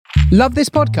Love this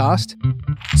podcast?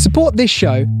 Support this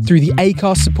show through the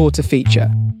Acast supporter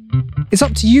feature. It's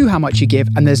up to you how much you give,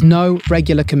 and there's no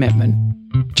regular commitment.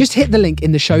 Just hit the link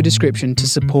in the show description to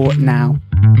support now.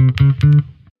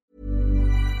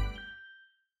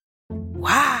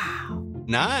 Wow.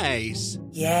 Nice.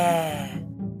 Yeah.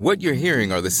 What you're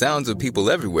hearing are the sounds of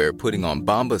people everywhere putting on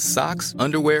Bombas socks,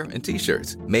 underwear, and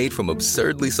T-shirts made from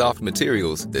absurdly soft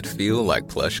materials that feel like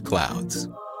plush clouds.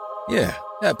 Yeah,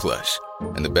 that plush.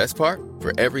 And the best part?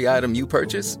 For every item you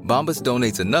purchase, Bombas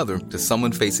donates another to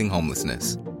someone facing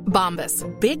homelessness. Bombas.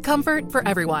 Big comfort for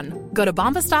everyone. Go to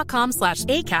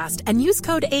bombas.com/ACAST and use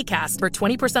code ACAST for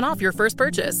 20% off your first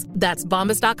purchase. That's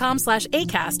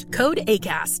bombas.com/ACAST. Code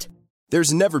ACAST.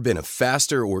 There's never been a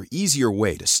faster or easier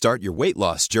way to start your weight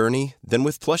loss journey than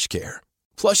with PlushCare.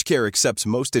 PlushCare accepts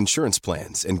most insurance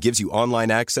plans and gives you online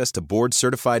access to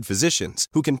board-certified physicians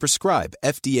who can prescribe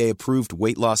FDA-approved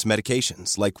weight loss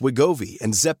medications like Wegovy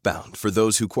and Zepbound for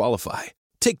those who qualify.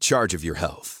 Take charge of your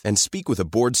health and speak with a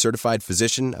board-certified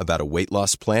physician about a weight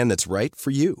loss plan that's right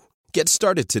for you. Get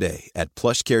started today at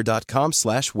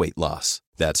plushcare.com/weight loss.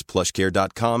 That's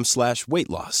plushcare.com/weight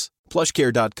loss.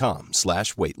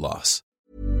 plushcare.com/weight loss.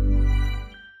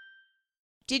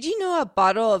 Did you know a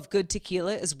bottle of good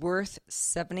tequila is worth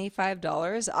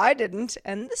 $75? I didn't,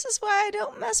 and this is why I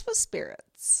don't mess with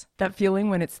spirits. That feeling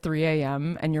when it's 3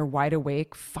 a.m. and you're wide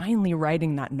awake, finally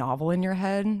writing that novel in your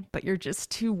head, but you're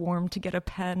just too warm to get a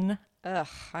pen. Ugh,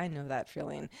 I know that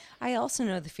feeling. I also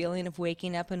know the feeling of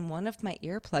waking up and one of my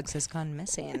earplugs has gone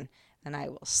missing, and I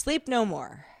will sleep no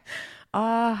more.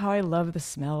 Ah, how I love the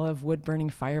smell of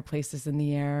wood-burning fireplaces in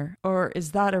the air. Or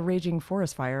is that a raging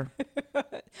forest fire?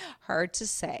 Hard to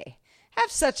say. Have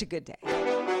such a good day.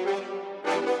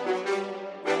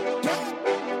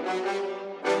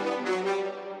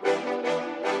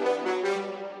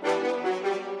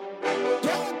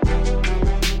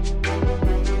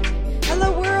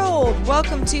 Hello, world.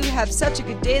 Welcome to Have Such a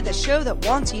Good Day, the show that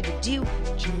wants you to do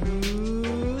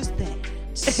just that.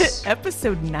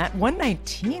 Episode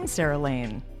 119, Sarah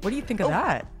Lane. What do you think of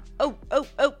that? Oh.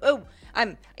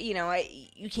 I'm,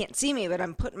 you can't see me, but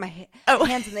I'm putting my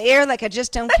hands in the air like I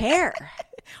just don't care.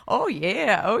 Oh,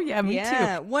 yeah, me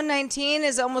too. 119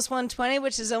 is almost 120,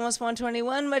 which is almost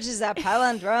 121, which is that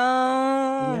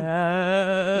palindrome.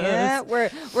 Yes. Yeah, we're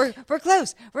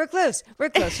close. We're close.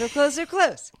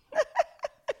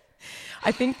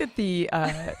 I think that the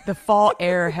fall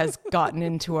air has gotten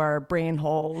into our brain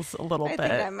holes a little bit. I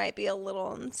think I might be a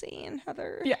little insane,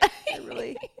 Heather. Yeah.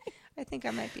 I think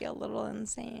I might be a little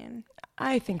insane.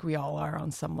 I think we all are on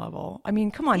some level. I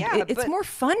mean, come on. Yeah, it's more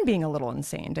fun being a little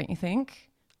insane, don't you think?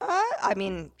 I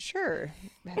mean, sure.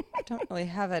 I don't really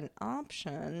have an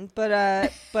option,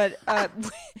 but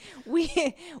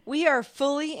we are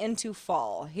fully into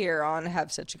fall here on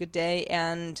Have Such a Good Day,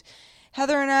 and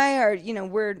Heather and I are,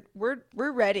 we're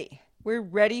ready. We're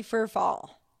ready for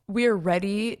fall. We're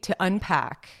ready to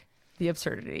unpack the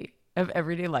absurdity of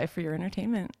everyday life for your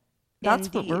entertainment. That's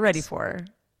Indeed. what we're ready for.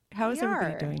 How is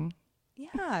everybody doing?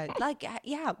 Yeah,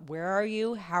 where are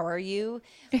you? How are you?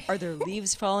 Are there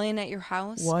leaves falling at your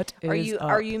house? What is up?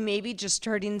 Are you maybe just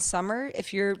starting summer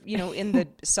if you're, in the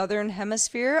southern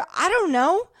hemisphere? I don't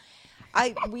know.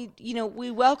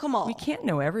 We welcome all. We can't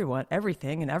know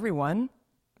everything and everyone.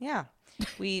 Yeah.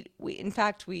 We in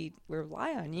fact we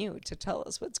rely on you to tell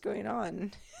us what's going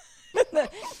on.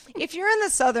 If you're in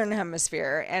the southern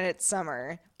hemisphere and it's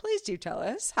summer, please do tell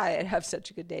us. Hi at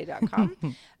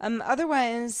havesuchagoodday.com.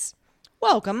 Otherwise,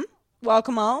 welcome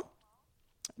all.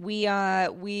 We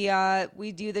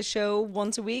do the show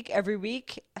once a week, every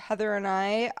week. Heather and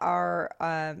I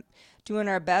are doing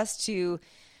our best to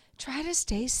try to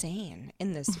stay sane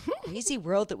in this crazy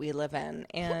world that we live in,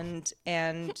 and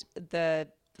the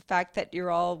fact that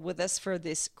you're all with us for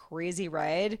this crazy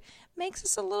ride makes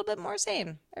us a little bit more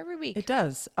sane every week. It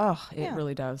does. Oh, it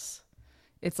really does.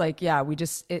 It's like,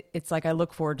 it's like I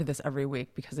look forward to this every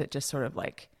week because it just sort of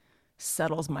like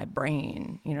settles my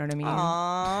brain. You know what I mean?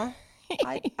 Aww.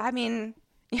 I mean,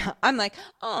 yeah, I'm like,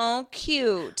 oh,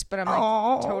 cute. But I'm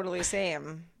like, totally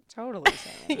same.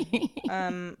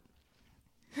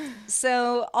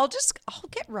 So I'll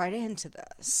get right into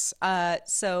this.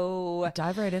 So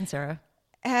dive right in, Sarah.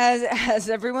 As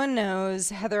everyone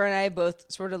knows, Heather and I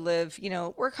both sort of live,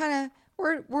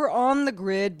 we're on the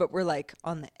grid, but we're like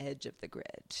on the edge of the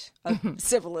grid of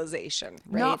civilization,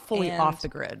 right? Not fully off the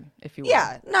grid, if you will.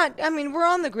 Yeah, we're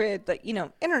on the grid, like,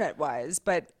 internet wise,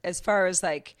 but as far as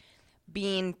like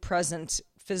being present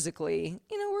physically,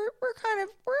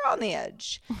 we're on the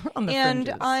edge. On the and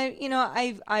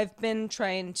fringes. I've been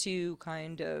trying to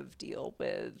kind of deal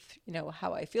with,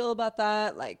 how I feel about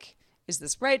that. Like, is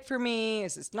this right for me?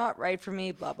 Is this not right for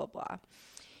me? Blah, blah, blah.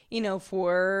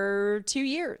 For 2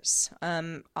 years,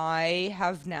 I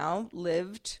have now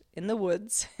lived in the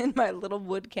woods in my little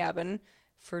wood cabin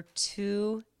for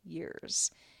 2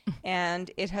 years, and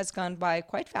it has gone by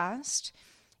quite fast.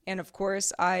 And of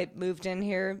course, I moved in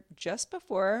here just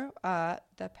before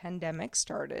the pandemic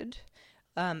started,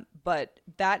 but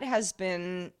that has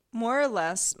been more or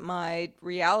less my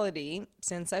reality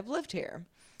since I've lived here.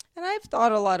 And I've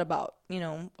thought a lot about,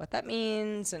 what that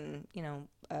means and,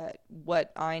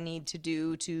 what I need to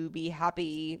do to be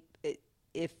happy,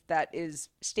 if that is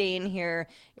staying here,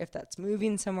 if that's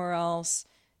moving somewhere else,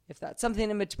 if that's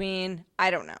something in between. I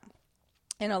don't know.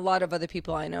 And a lot of other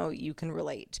people I know, you can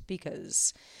relate,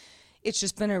 because it's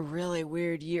just been a really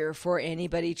weird year for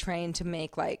anybody trying to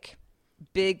make like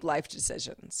big life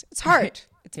decisions. It's hard.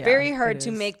 It's very hard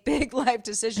to make big life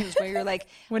decisions where you're like,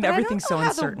 when everything's so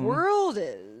uncertain. How the world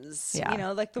is,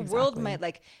 the world might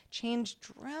like change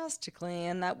drastically,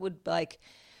 and that would like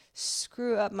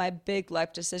screw up my big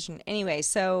life decision. Anyway,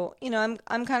 so I'm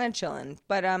kind of chilling,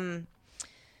 but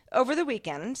over the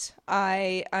weekend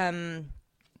I've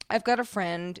got a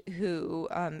friend who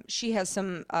she has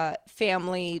some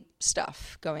family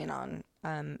stuff going on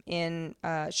in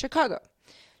Chicago.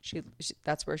 She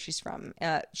that's where she's from.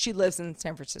 She lives in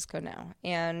San Francisco now,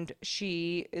 and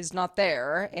she is not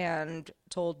there, and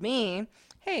told me,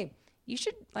 hey, you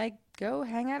should like go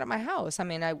hang out at my house. I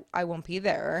mean, I won't be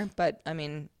there, but I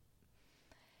mean,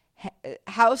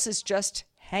 house is just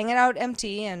hanging out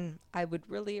empty, and I would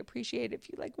really appreciate if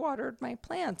you like watered my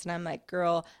plants. And I'm like,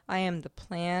 girl, I am the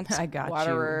plant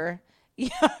waterer. Yeah,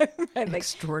 right?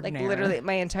 Extraordinary. Like literally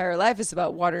my entire life is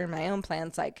about watering my own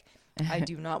plants. Like, I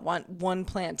do not want one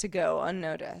plant to go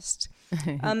unnoticed.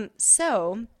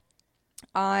 So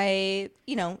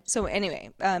anyway,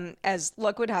 as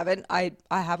luck would have it, I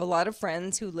have a lot of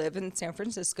friends who live in San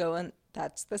Francisco, and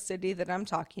that's the city that I'm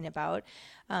talking about.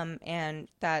 And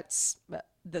that's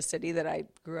the city that I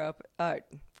grew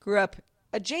up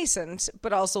adjacent,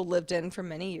 but also lived in for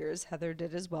many years. Heather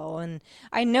did as well. And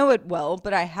I know it well,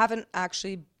 but I haven't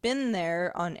actually been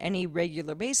there on any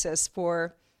regular basis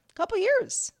for a couple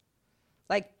years.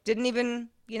 Like, didn't even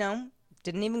go.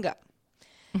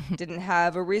 Didn't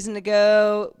have a reason to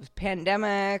go.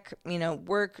 Pandemic,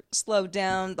 work slowed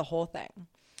down, the whole thing.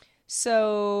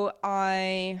 So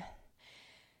I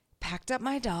packed up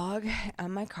my dog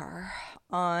and my car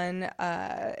on,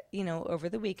 over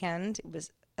the weekend. It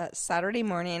was Saturday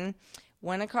morning,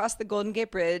 went across the Golden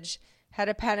Gate Bridge, had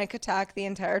a panic attack the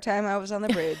entire time I was on the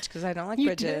bridge because I don't like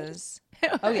bridges.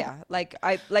 Oh yeah,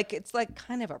 it's like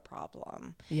kind of a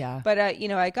problem. Yeah. But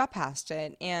I got past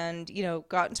it, and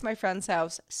got into my friend's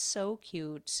house. So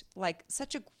cute, like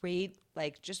such a great,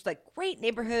 great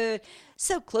neighborhood,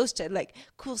 so close to like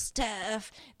cool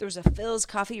stuff. There was a Phil's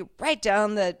Coffee right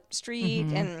down the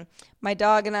street, and my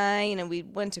dog and I, we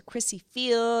went to Crissy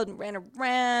Field and ran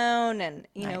around, and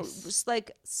nice. It was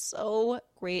like so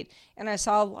great. And I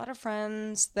saw a lot of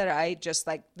friends that I just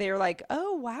like. They were like,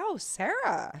 "Oh wow,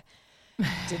 Sarah."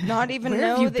 Did not even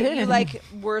know that you like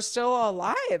were still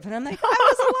alive. And I'm like, I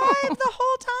was alive the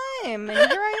whole time,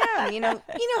 and here I am. You know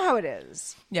how it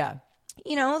is. Yeah.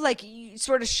 Like you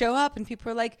sort of show up and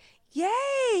people are like,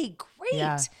 yay,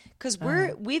 great. Because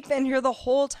we've been here the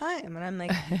whole time. And I'm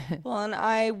like, well, and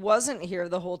I wasn't here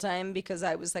the whole time because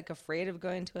I was like afraid of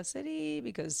going to a city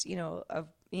because, of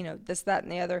this, that,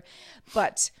 and the other.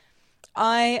 But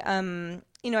I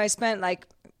spent like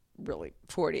really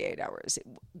 48 hours. It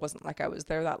wasn't like I was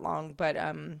there that long, but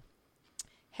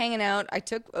hanging out. I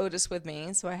took Otis with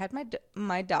me, so I had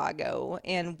my doggo,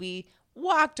 and we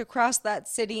walked across that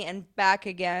city and back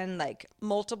again like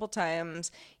multiple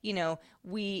times.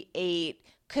 We ate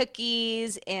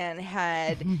cookies and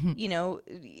had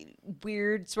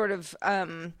weird sort of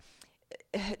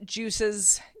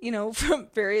juices from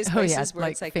various places where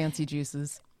like it's like fancy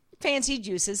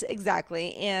juices,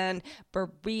 exactly, and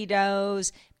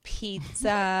burritos,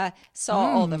 pizza, saw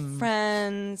all the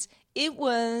friends. It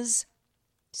was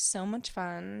so much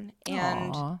fun.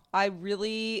 And Aww.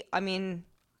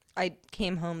 I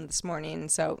came home this morning,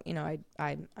 so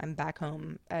I'm back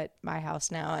home at my house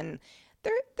now, and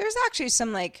there's actually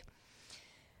some like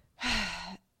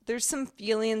there's some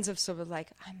feelings of sort of like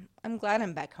I'm glad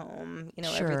I'm back home.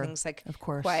 Sure, everything's like of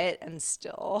course quiet and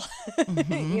still.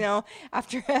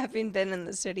 After having been in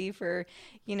the city for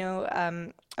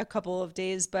a couple of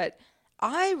days, but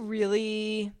I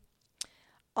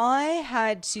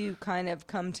had to kind of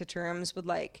come to terms with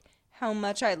like how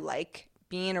much I like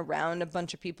being around a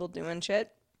bunch of people doing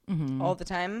shit all the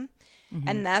time.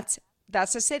 And that's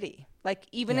a city. Like,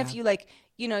 even if you like,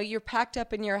 you're packed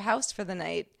up in your house for the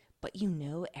night, but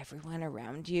everyone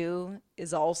around you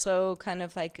is also kind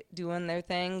of like doing their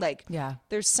thing. Like, Yeah.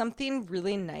 there's something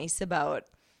really nice about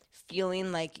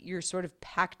feeling like you're sort of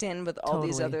packed in with all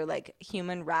these Totally. other like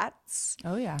human rats.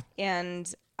 Oh yeah.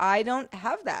 And I don't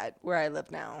have that where I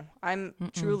live now. I'm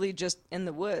truly just in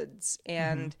the woods,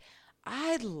 and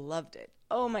I loved it.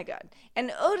 Oh my God.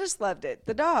 And Otis loved it.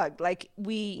 The dog. Like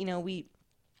we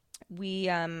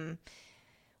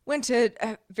went to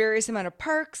a various amount of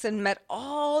parks and met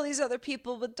all these other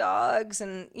people with dogs.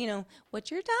 And,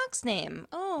 what's your dog's name?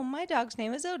 Oh, my dog's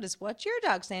name is Otis. What's your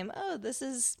dog's name? Oh, this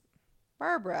is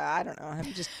Barbara. I don't know.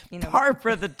 I'm just,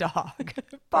 Barbara the dog.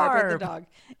 Barbara the dog.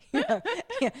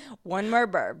 Yeah. One more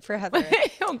Barb for Heather.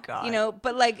 Oh God.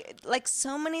 But like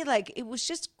so many, like, it was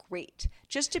just great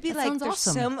just to be like, sounds there's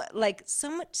awesome. so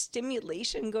much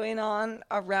stimulation going on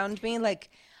around me. Like,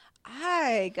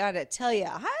 I gotta tell you,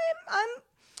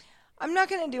 I'm not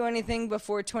going to do anything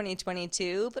before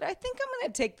 2022, but I think I'm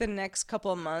going to take the next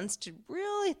couple of months to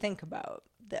really think about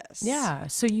this. Yeah.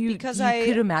 So you Because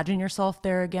could imagine yourself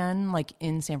there again, like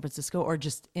in San Francisco, or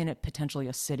just in it potentially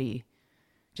a city,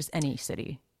 just any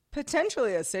city.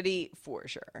 Potentially a city for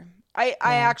sure. I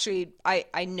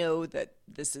know that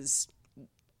this is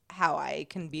how I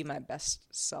can be my best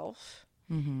self.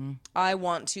 Mm-hmm. I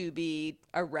want to be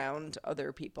around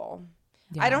other people.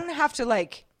 Yeah. I don't have to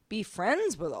like be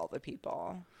friends with all the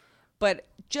people, but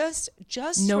just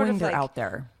Knowing sort of they're like, out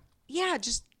there. yeah,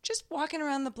 just walking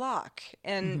around the block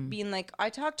and being like, I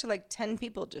talked to like 10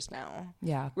 people just now.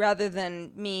 Yeah. Rather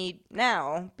than me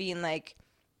now being like,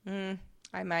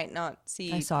 I might not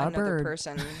see I saw a another bird.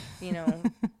 person,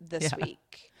 this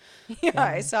week. Yeah,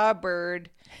 I saw a bird.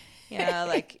 Yeah,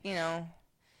 like,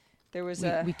 there was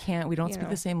We don't speak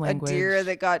the same language. A deer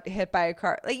that got hit by a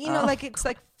car. Like, like it's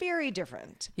like very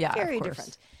different. Yeah, of Very course.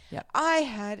 different. Yep. I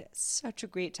had such a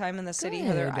great time in the city,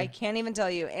 Heather. Good. I can't even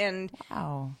tell you. And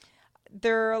Wow.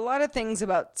 there are a lot of things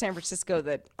about San Francisco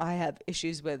that I have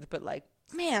issues with, but like,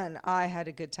 man, I had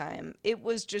a good time. It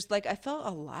was just like I felt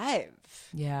alive.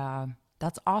 Yeah.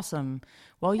 That's awesome.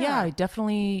 Well, yeah,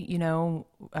 definitely,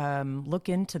 look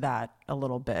into that a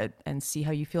little bit and see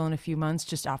how you feel in a few months,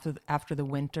 just after the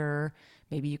winter.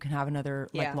 Maybe you can have another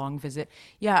long visit.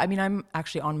 Yeah. I mean, I'm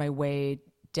actually on my way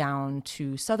down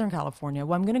to Southern California.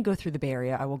 Well, I'm going to go through the Bay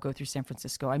Area. I will go through San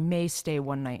Francisco. I may stay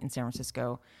one night in San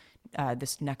Francisco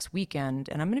this next weekend,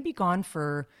 and I'm going to be gone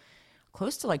for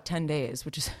close to like 10 days,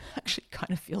 which is actually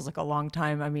kind of feels like a long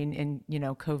time. I mean, in,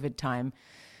 COVID time.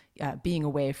 Being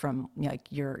away from like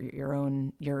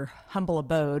your humble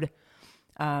abode.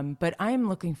 But I'm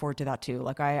looking forward to that too.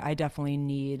 Like I definitely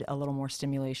need a little more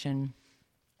stimulation.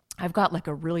 I've got like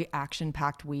a really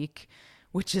action-packed week,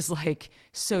 which is like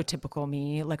so typical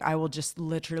me. Like I will just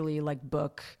literally like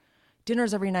book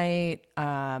dinners every night.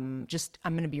 I'm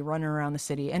going to be running around the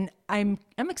city, and I'm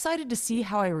excited to see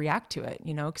how I react to it,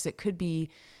 because it could be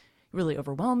really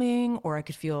overwhelming, or I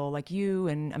could feel like you.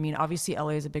 And I mean, obviously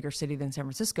LA is a bigger city than San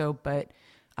Francisco, but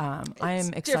I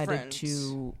am excited different.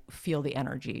 to feel the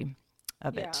energy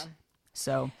of it. Yeah.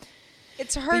 So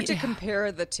It's hard to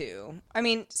compare the two. I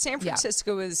mean, San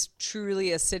Francisco is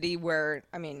truly a city where,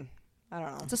 I mean, I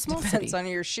don't know. It's a small depends city. on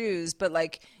your shoes, but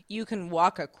like you can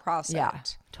walk across Yeah,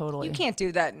 it. totally. You can't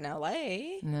do that in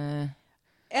LA. Nah.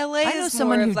 LA I know is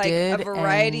someone more who of like did, a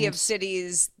variety of and-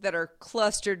 cities that are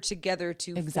clustered together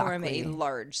to form a Exactly.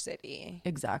 large city.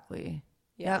 Exactly.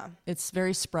 Yeah. Yep. It's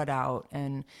very spread out.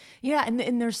 And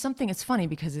and there's something, it's funny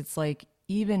because it's like,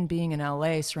 even being in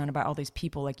LA surrounded by all these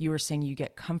people, like you were saying, you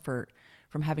get comfort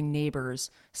from having neighbors,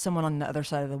 someone on the other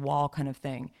side of the wall kind of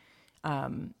thing.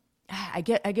 I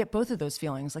get both of those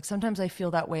feelings. Like sometimes I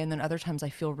feel that way, and then other times I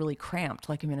feel really cramped,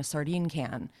 like I'm in a sardine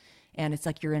can, and it's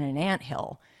like you're in an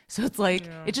anthill. So it's like,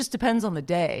 it just depends on the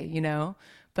day,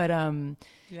 But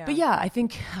yeah, I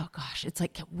think, oh gosh, it's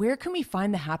like, where can we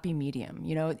find the happy medium?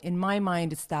 In my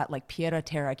mind, it's that like pied a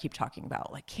terre I keep talking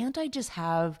about. Like, can't I just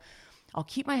I'll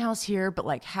keep my house here, but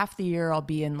like half the year I'll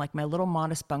be in like my little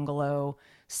modest bungalow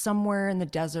somewhere in the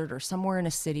desert or somewhere in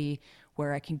a city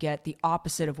where I can get the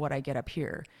opposite of what I get up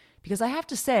here. Because I have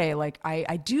to say, like,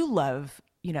 I do love,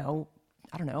 I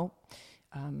don't know,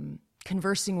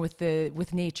 conversing with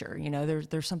nature.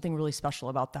 There's something really special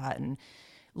about that. And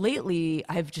lately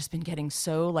I've just been getting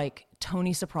so like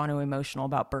Tony Soprano emotional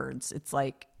about birds. It's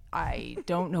like, I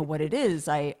don't know what it is.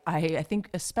 I think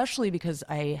especially because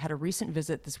I had a recent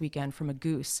visit this weekend from a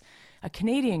goose, a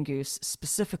Canadian goose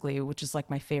specifically, which is like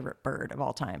my favorite bird of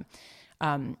all time.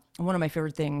 One of my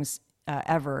favorite things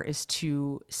ever is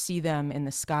to see them in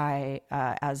the sky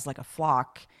as like a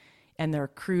flock and they're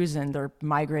cruising, they're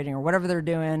migrating or whatever they're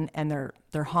doing, and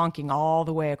they're honking all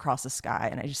the way across the sky.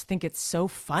 And I just think it's so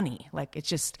funny. Like it's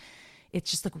just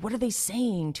like, what are they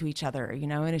saying to each other, you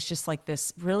know? And it's just like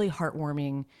this really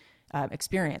heartwarming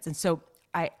experience. And so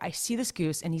I see this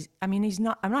goose, and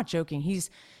I'm not joking. He's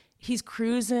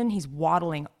cruising, he's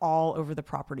waddling all over the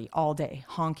property all day,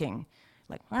 honking,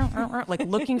 like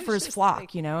looking for his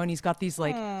flock, you know, and he's got these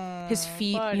like his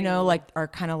feet, buddy, you know, like are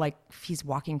kind of like he's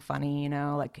walking funny, you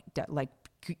know, like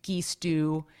geese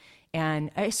do.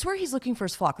 And I swear he's looking for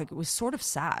his flock. Like it was sort of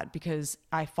sad because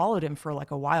I followed him for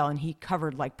like a while, and he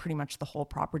covered like pretty much the whole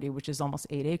property, which is almost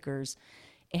 8 acres.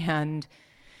 And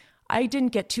I didn't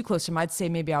get too close to him. I'd say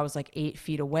maybe I was like 8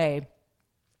 feet away.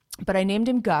 But I named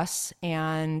him Gus,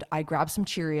 and I grabbed some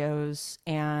Cheerios,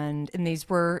 and these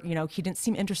were, you know, he didn't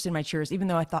seem interested in my Cheerios, even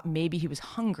though I thought maybe he was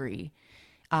hungry.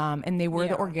 And they were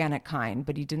the organic kind,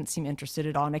 but he didn't seem interested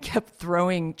at all. And I kept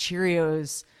throwing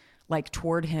Cheerios like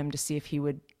toward him to see if he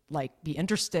would like be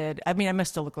interested. I mean, I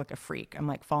must still look like a freak. I'm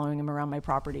like following him around my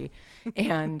property,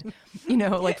 and you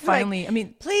know, like finally, I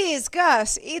mean, please,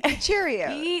 Gus, eat the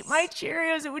Cheerios. Eat my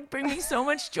Cheerios. It would bring me so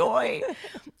much joy.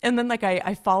 And then like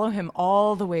I follow him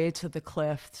all the way to the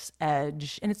cliff's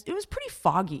edge, and it was pretty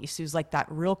foggy. So it was like that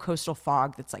real coastal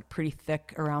fog that's like pretty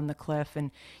thick around the cliff,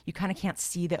 and you kind of can't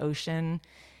see the ocean.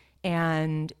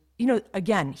 And you know,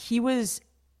 again, he was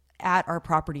at our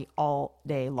property all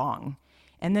day long.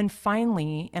 And then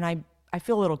finally, and I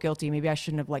feel a little guilty, maybe I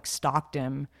shouldn't have like stalked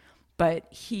him,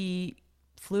 but he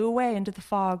flew away into the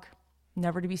fog,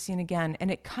 never to be seen again. And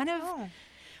it kind of,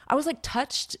 I was like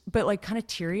touched, but like kind of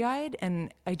teary-eyed,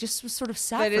 and I just was sort of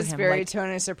sad for him. That is very like,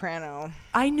 Tony Soprano.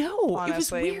 I know. Honestly, it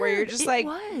was weird. Where you're just like,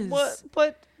 what?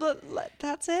 But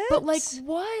that's it. But like,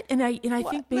 what? And I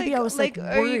think maybe I was like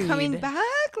worried. Are you coming back?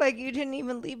 Like you didn't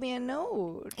even leave me a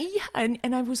note. Yeah, and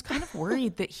I was kind of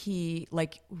worried that he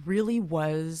like really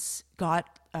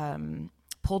got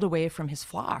pulled away from his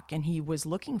flock, and he was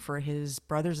looking for his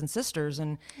brothers and sisters,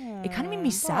 and it kind of made me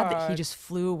sad that he just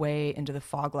flew away into the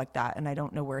fog like that, and I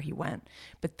don't know where he went.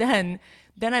 But then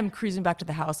I'm cruising back to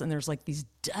the house, and there's like these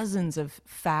dozens of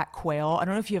fat quail. I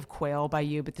don't know if you have quail by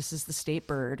you, but this is the state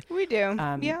bird. We do.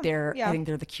 I think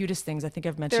they're the cutest things. I think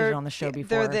I've mentioned it on the show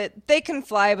before. They can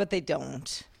fly, but they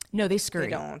don't. No, they scurry.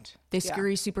 They don't. They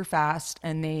scurry super fast,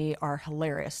 and they are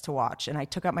hilarious to watch. And I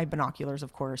took out my binoculars,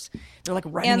 of course. They're like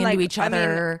running into each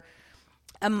other.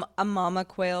 A mama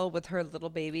quail with her little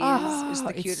babies is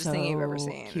the cutest thing you've ever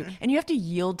seen. Cute. And you have to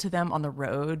yield to them on the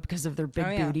road because of their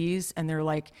big booties, and they're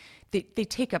like they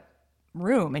take up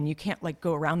room, and you can't like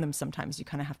go around them sometimes. You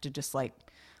kind of have to just like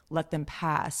let them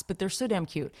pass. But they're so damn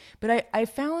cute. But I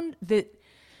found that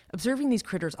observing these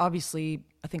critters, obviously,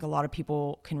 I think a lot of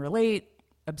people can relate.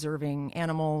 Observing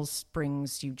animals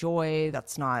brings you joy.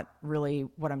 That's not really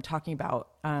what I'm talking about.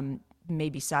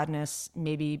 Maybe sadness,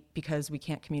 maybe because we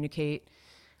can't communicate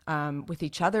with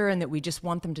each other, and that we just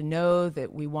want them to know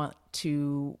that we want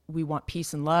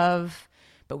peace and love,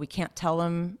 but we can't tell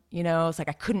them, you know. It's like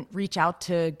I couldn't reach out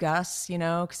to Gus, you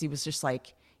know, because he was just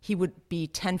like, he would be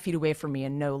 10 feet away from me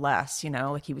and no less, you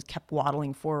know, like he was kept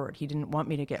waddling forward. He didn't want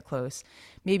me to get close.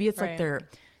 Maybe it's like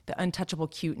the untouchable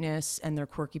cuteness and their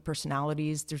quirky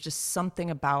personalities. There's just something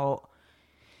about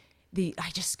I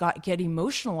just get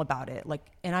emotional about it. Like,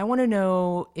 and I want to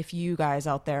know if you guys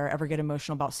out there ever get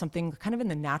emotional about something kind of in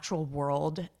the natural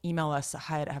world. Email us at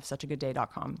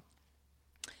hi@havessuchagooddday.com.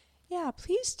 Yeah,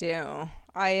 please do.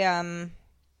 I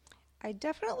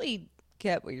definitely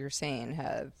get what you're saying,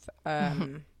 Hev.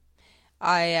 I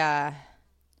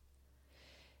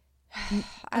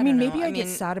mean, maybe I get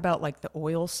sad about like the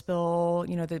oil spill,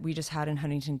 you know, that we just had in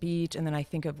Huntington Beach. And then I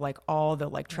think of like all the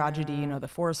like tragedy, you know, the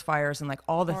forest fires and like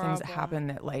all the things that happen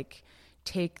that like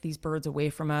take these birds away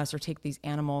from us or take these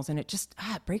animals. And it just,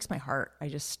 it breaks my heart.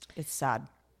 It's sad.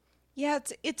 Yeah,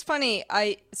 it's funny.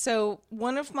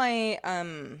 One of my,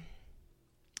 I'm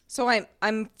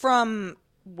from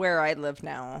where I live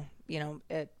now, you know,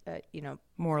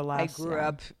 more or less. I grew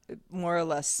up more or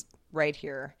less right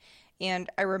here. And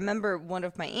I remember one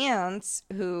of my aunts,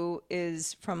 who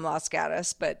is from Los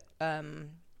Gatos, but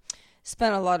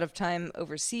spent a lot of time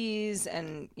overseas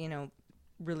and, you know,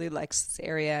 really likes this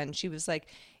area. And she was like,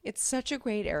 it's such a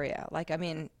great area. Like, I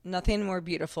mean, nothing more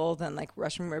beautiful than like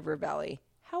Russian River Valley.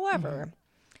 However,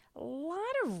 a lot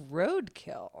of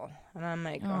roadkill. And I'm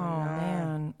like, oh no,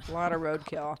 man. A lot of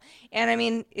roadkill. And I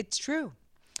mean, it's true.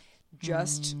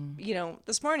 Just, you know,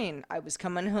 this morning I was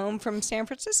coming home from San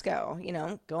Francisco, you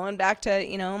know, going back to,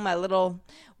 you know, my little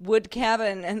wood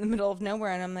cabin in the middle of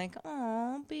nowhere. And I'm like,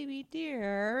 oh, baby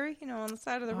dear, you know, on the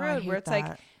side of the road where it's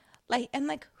like,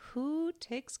 who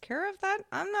takes care of that?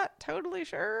 I'm not totally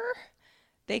sure.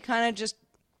 they kind of just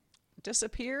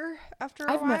disappear after a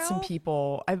while. I've met some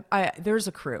people. There's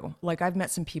a crew. Like I've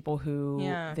met some people who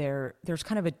there's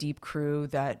kind of a deep crew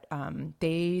that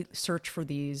they search for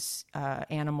these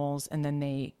animals and then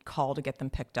they call to get them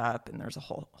picked up, and there's a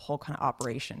whole kind of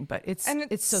operation. But it's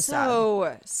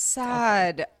so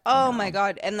sad. Oh my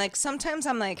God! And like sometimes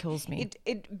I'm like, kills me.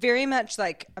 It very much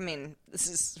like, I mean, this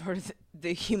is sort of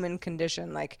the human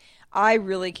condition. Like I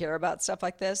really care about stuff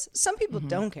like this. Some people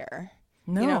don't care.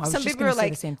 No, you know, I was some just people are say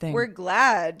like, the same thing. we're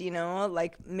glad, you know,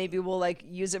 like maybe we'll like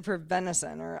use it for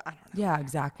venison or I don't know. Yeah,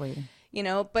 exactly. You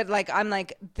know, but like I'm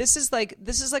like this is like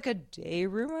a day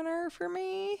ruiner for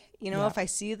me. You know, if I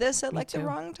see this at like the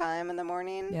wrong time in the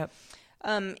morning. Yep.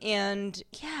 And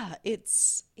yeah,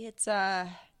 it's a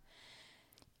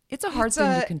hard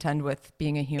thing to contend with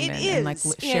being a human and like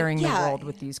sharing the world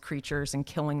with these creatures and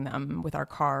killing them with our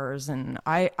cars. And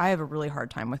I have a really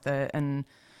hard time with it. And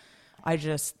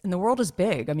the world is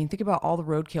big. I mean, think about all the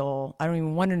roadkill. I don't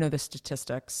even want to know the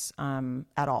statistics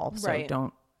at all.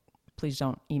 So please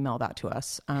don't email that to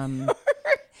us. I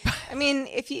mean,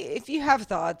 if you have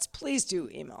thoughts, please do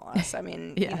email us. I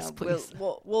mean, yes, please.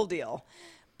 We'll deal.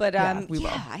 But we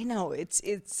will. I know it's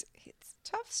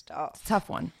tough stuff. It's a tough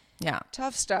one. Yeah.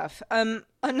 Tough stuff.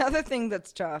 Another thing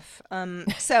that's tough.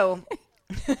 So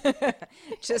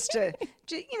just to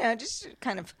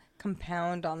kind of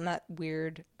compound on that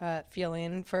weird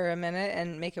feeling for a minute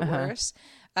and make it worse.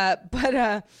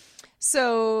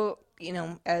 So, you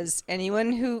know, as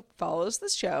anyone who follows the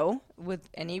show with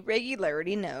any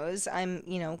regularity knows, I'm,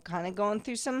 you know, kind of going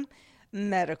through some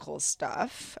medical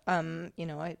stuff. You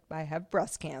know, I have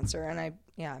breast cancer, and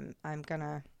I'm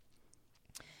gonna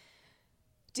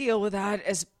deal with that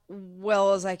as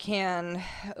well as I can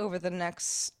over the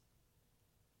next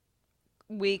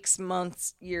weeks,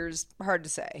 months, years, hard to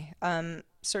say.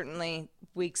 Certainly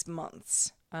weeks,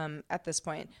 months at this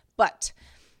point. But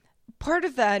part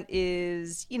of that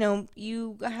is, you know,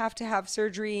 you have to have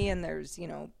surgery, and there's, you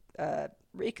know,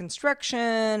 reconstruction,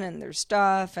 and there's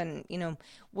stuff. And, you know,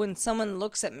 when someone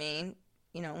looks at me,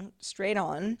 you know, straight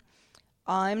on,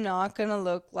 I'm not going to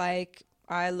look like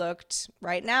I looked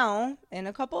right now in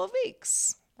a couple of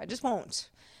weeks. I just won't.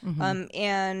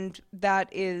 And that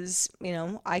is, you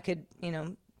know, I could, you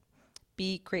know,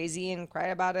 be crazy and cry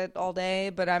about it all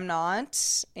day, but I'm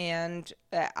not. And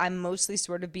I'm mostly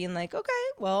sort of being like, okay,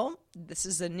 well, this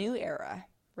is a new era,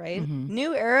 right?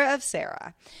 New era of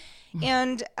Sarah.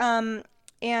 And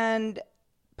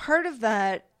part of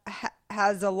that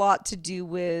has a lot to do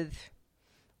with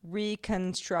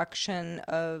reconstruction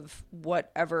of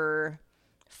whatever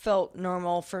felt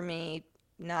normal for me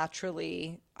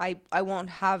naturally. I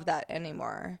won't have that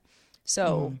anymore.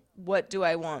 So what do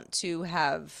I want to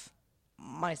have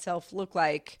myself look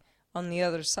like on the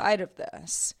other side of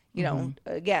this? You know,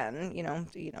 again, you know,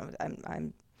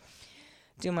 I'm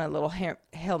doing my little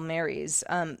Hail Marys,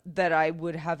 that I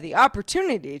would have the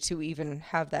opportunity to even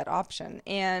have that option.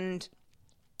 And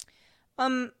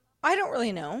I don't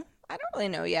really know. I don't really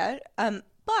know yet.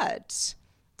 But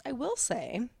I will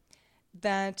say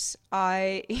that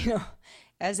I, you know,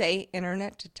 as a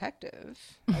internet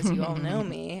detective, as you all know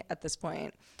me at this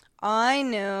point, I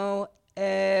know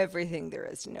everything there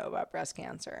is to know about breast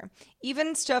cancer,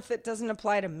 even stuff that doesn't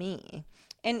apply to me,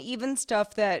 and even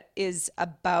stuff that is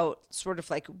about sort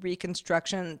of like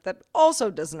reconstruction that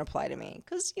also doesn't apply to me,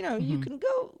 because, you know, you can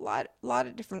go a lot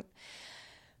of different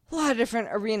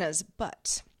arenas.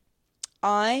 But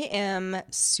I am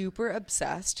super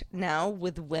obsessed now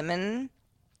with women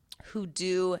who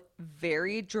do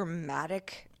very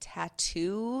dramatic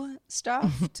tattoo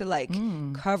stuff to like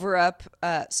cover up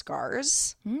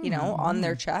scars, you know, on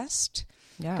their chest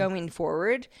going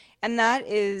forward. And that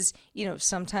is, you know,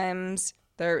 sometimes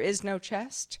there is no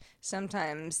chest.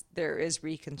 Sometimes there is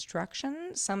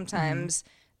reconstruction. Sometimes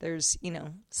there's, you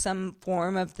know, some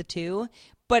form of the two.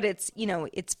 But it's, you know,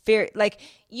 it's very, like,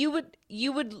 you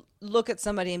would look at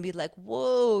somebody and be like,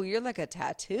 whoa, you're like a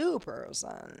tattoo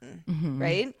person,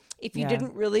 right? If you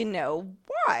didn't really know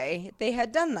why they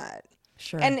had done that.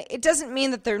 Sure. And it doesn't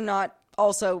mean that they're not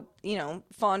also, you know,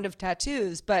 fond of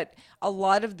tattoos, but a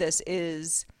lot of this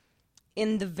is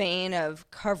in the vein of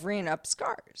covering up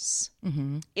scars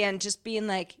and just being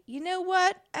like, you know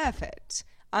what? F it.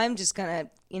 I'm just going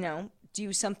to, you know,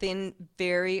 do something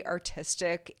very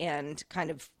artistic and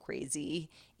kind of crazy,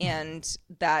 and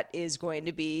that is going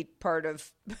to be part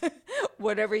of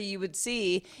whatever you would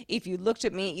see if you looked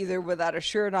at me either without a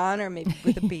shirt on or maybe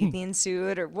with a bathing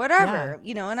suit or whatever,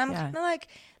 you know. And I'm kind of like,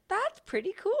 that's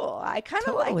pretty cool. I kind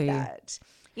of like that.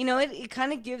 You know, it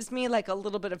kind of gives me like a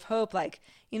little bit of hope. Like,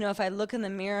 you know, if I look in the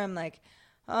mirror, I'm like,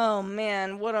 oh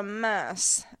man, what a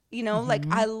mess. You know, like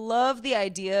I love the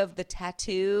idea of the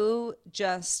tattoo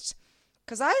just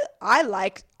because I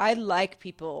like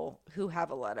people who have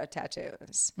a lot of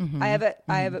tattoos. I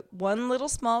have one little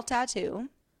small tattoo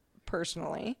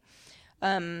personally.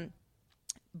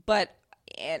 But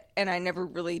and I never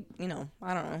really, you know,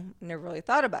 I don't know, never really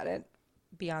thought about it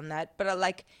beyond that. But I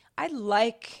like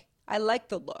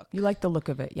the look. You like the look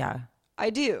of it, yeah. I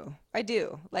do.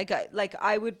 Like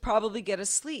I would probably get a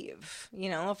sleeve, you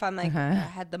know, if I'm like I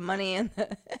had the money and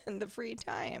the free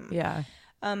time. Yeah.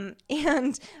 And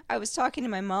I was talking to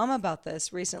my mom about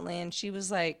this recently, and she was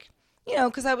like, you know,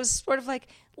 because I was sort of like,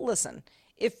 listen,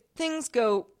 if things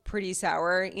go pretty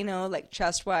sour, you know, like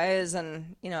chest wise,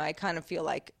 and, you know, I kind of feel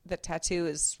like the tattoo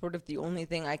is sort of the only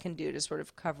thing I can do to sort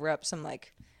of cover up some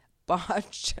like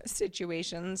botched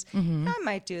situations. I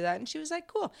might do that. And she was like,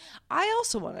 cool. I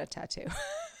also want a tattoo.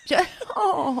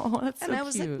 Oh, that's so And I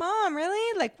was cute. like, Mom,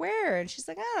 really? Like where? And she's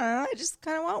like, I don't know. I just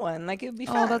kind of want one. Like it would be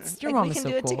Oh, fun. that's- your like, mom we is can so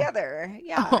do it cool. together.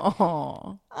 Yeah.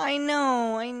 Oh, I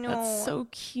know. that's so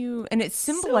cute. And it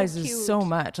symbolizes so cute.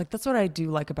 much. Like that's what I do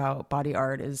like about body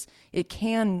art is it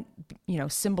can, you know,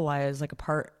 symbolize like a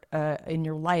part in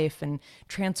your life and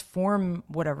transform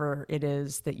whatever it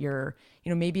is that you're, you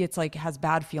know, maybe it's like has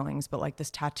bad feelings, but like this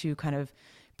tattoo kind of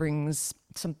brings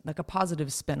some like a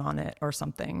positive spin on it or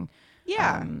something.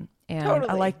 Yeah. And totally.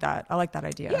 I like that. I like that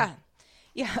idea.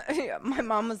 Yeah. My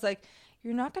mom was like,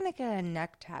 you're not going to get a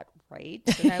neck tat, right?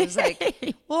 And I was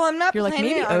like, well, I'm not You're like,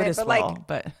 planning maybe on Otis it, will,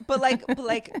 but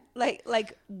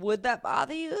would that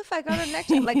bother you if I got a neck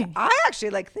tat? Like, I actually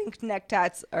like think neck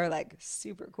tats are like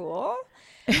super cool.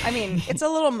 I mean, it's a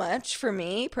little much for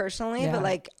me personally, Yeah. but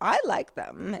like, I like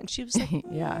them. And she was like,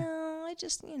 Yeah. well, I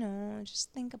just, you know,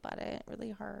 just think about it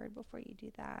really hard before you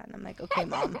do that. And I'm like, okay,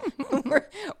 Mom,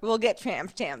 we'll get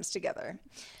tams together.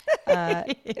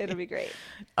 It'll be great.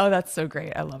 Oh, that's so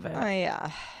great. I love it.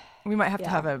 Yeah. We might have to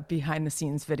Yeah. have a behind the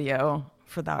scenes video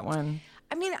for that one.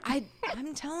 I mean,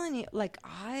 I'm telling you, like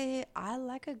I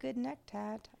like a good neck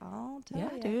tat. I'll tell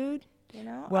Yeah, you. dude. You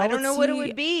know, Well, I don't know let's what it see.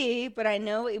 would be, but I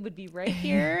know it would be right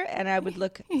here, and I would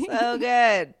look so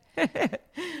good.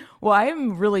 Well,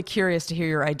 I'm really curious to hear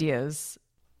your ideas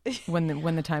when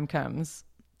the time comes.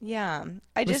 Yeah,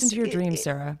 Listen to your dreams,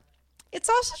 Sarah. It's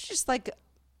also just like,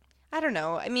 I don't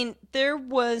know. I mean, there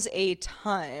was a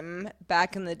time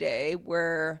back in the day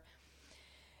where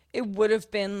it would have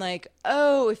been like,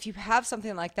 oh, if you have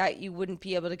something like that, you wouldn't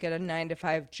be able to get a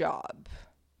 9-to-5 job,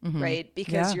 right?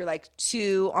 Because Yeah. you're like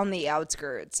too on the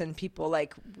outskirts and people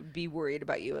like would be worried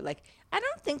about you. Like, I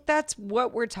don't think that's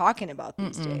what we're talking about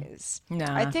these days.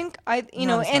 Nah. I think you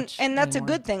Not know, as and much that's a anymore.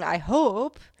 good thing. I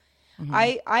hope.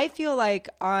 I feel like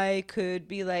I could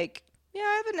be like, yeah,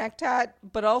 I have a neck tat,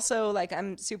 but also like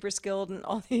I'm super skilled in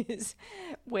all these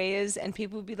ways, and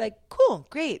people would be like, cool,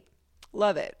 great,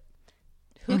 love it.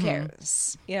 Who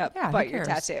cares? Yeah, who about your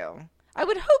cares? tattoo. I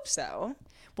would hope so.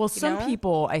 Well, some know?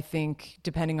 people, I think,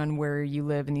 depending on where you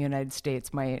live in the United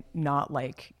States, might not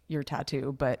like your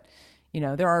tattoo, but you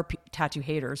know, there are tattoo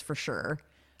haters for sure.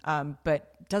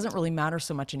 But it doesn't really matter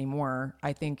so much anymore.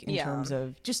 I think in Yeah. terms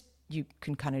of just you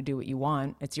can kind of do what you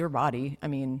want. It's your body. I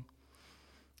mean,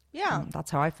 Yeah,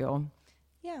 that's how I feel.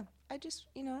 yeah. I just,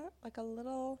 you know, like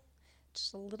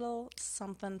just a little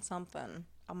something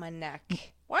on my neck.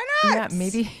 Why not?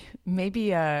 Yeah,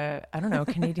 maybe I don't know,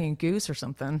 Canadian goose or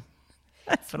something.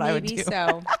 That's what I would do. Maybe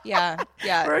so. Yeah,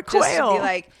 yeah. Or a Just to quail. be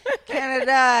like,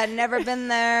 Canada, never been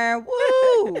there.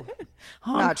 Woo!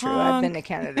 Not true. I've been to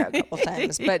Canada a couple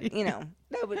times, but you know,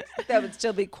 that would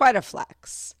still be quite a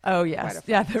flex. Oh yes,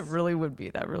 yeah, that really would be.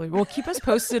 That really. Well, keep us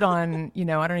posted on, you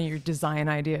know, I don't know, your design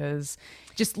ideas.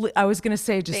 Just I was gonna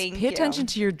say, just Thank pay you. attention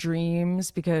to your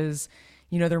dreams because,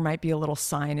 you know, there might be a little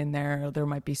sign in there. There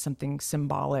might be something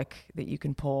symbolic that you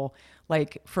can pull.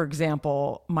 Like, for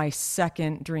example, my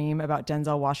second dream about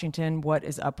Denzel Washington. What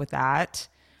is up with that?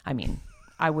 I mean,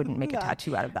 I wouldn't make a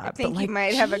tattoo out of that. I think but like, you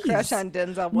might have a crush geez. on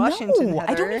Denzel Washington. No, I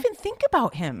don't Heather. even think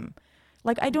about him.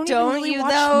 Like, I don't Don't even really you,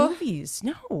 watch though? movies.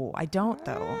 No, I don't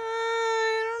though.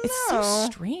 I don't It's know. so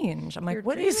strange. I'm like, You're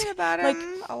what is dreaming about like?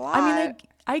 him a I mean, lot.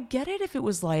 I get it if it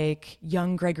was like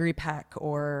young Gregory Peck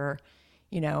or,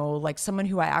 you know, like someone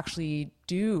who I actually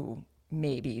do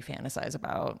maybe fantasize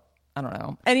about. I don't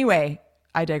know. Anyway,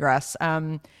 I digress.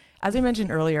 As I mentioned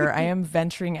earlier, I am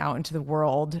venturing out into the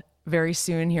world very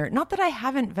soon here. Not that I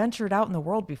haven't ventured out in the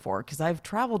world before, because I've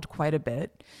traveled quite a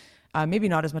bit. Maybe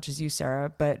not as much as you,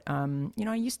 Sarah, but you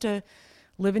know, I used to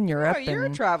live in Europe. Oh, you're a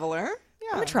and traveler.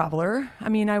 Yeah. I'm a traveler. I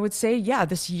mean, I would say, yeah,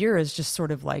 this year has just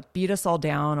sort of like beat us all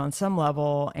down on some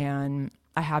level, and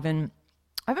I haven't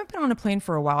been on a plane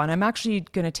for a while, and I'm actually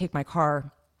going to take my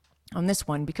car on this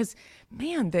one because,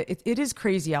 man, it is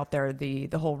crazy out there, the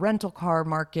whole rental car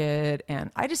market.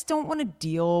 And I just don't want to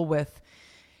deal with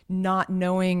not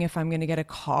knowing if I'm going to get a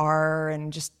car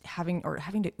and just having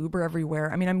to Uber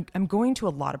everywhere. I mean, I'm going to a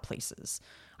lot of places.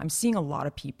 I'm seeing a lot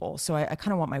of people. So I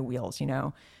kind of want my wheels,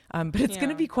 but it's going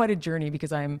to be quite a journey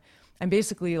because I'm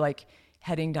basically like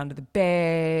heading down to the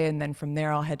Bay, and then from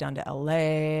there I'll head down to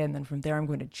LA, and then from there I'm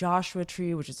going to Joshua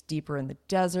Tree, which is deeper in the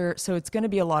desert. So it's going to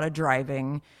be a lot of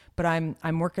driving, but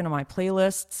I'm working on my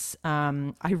playlists.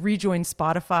 I rejoined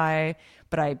Spotify,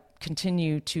 but I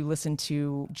continue to listen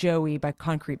to Joey by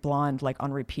Concrete Blonde like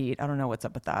on repeat. I don't know what's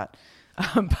up with that.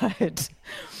 But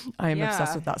I'm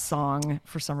obsessed with that song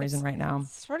for some reason right now.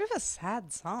 It's sort of a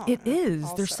sad song. It is.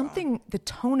 Also. There's something, the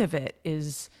tone of it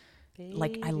is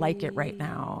like, I like it right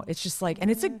now. It's just like,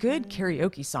 and it's a good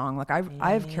karaoke song. Like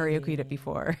I've karaoke'd it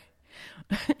before.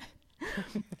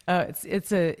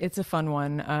 It's a fun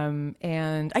one.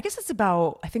 And I guess it's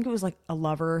about, I think it was like a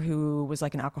lover who was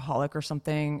like an alcoholic or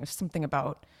something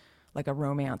about like a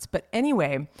romance. But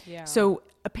anyway, so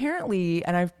apparently,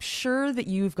 and I'm sure that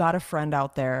you've got a friend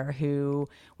out there who,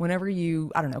 whenever you,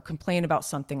 I don't know, complain about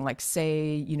something, like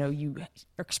say, you are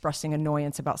expressing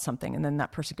annoyance about something, and then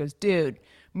that person goes, dude,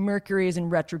 Mercury is in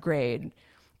retrograde.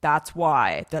 That's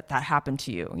why that happened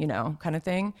to you, kind of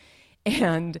thing.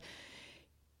 And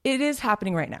it is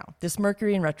happening right now, this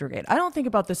Mercury in retrograde. I don't think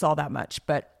about this all that much,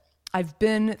 but I've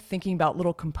been thinking about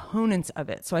little components of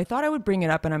it. So I thought I would bring it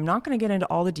up, and I'm not going to get into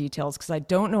all the details because I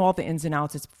don't know all the ins and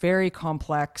outs. It's very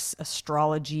complex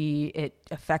astrology. It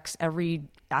affects every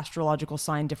astrological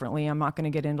sign differently. I'm not going to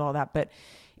get into all that, but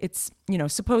it's,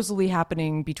 supposedly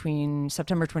happening between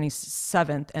September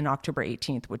 27th and October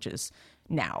 18th, which is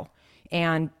now,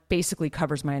 and basically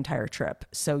covers my entire trip.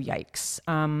 So yikes.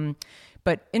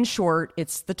 But in short,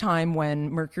 it's the time when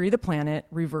Mercury, the planet,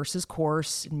 reverses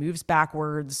course and moves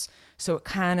backwards. So it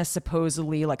kind of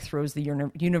supposedly like throws the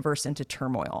universe into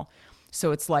turmoil.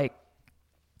 So it's like,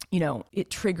 it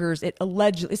triggers,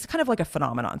 it's kind of like a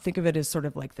phenomenon. Think of it as sort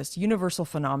of like this universal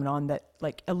phenomenon that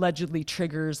like allegedly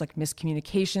triggers like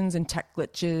miscommunications and tech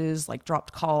glitches, like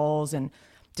dropped calls and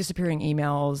disappearing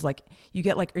emails. Like you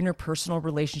get like interpersonal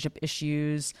relationship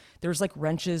issues. There's like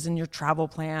wrenches in your travel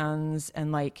plans,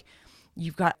 and like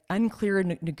you've got unclear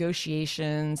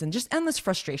negotiations and just endless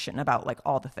frustration about like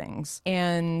all the things.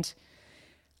 And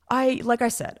like I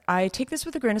said, I take this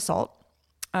with a grain of salt.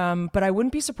 But I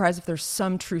wouldn't be surprised if there's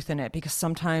some truth in it, because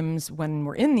sometimes when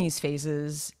we're in these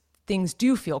phases, things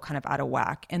do feel kind of out of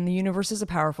whack, and the universe is a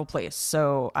powerful place.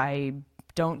 So I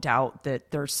don't doubt that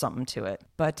there's something to it.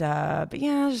 But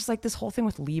yeah, just like this whole thing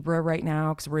with Libra right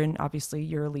now, because obviously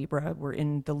you're a Libra, we're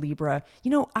in the Libra.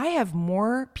 I have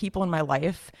more people in my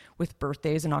life with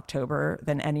birthdays in October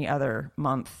than any other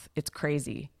month. It's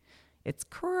crazy. It's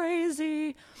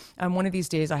crazy. One of these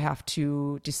days I have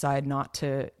to decide not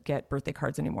to get birthday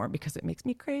cards anymore because it makes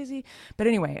me crazy. But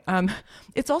anyway,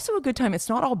 it's also a good time. It's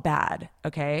not all bad,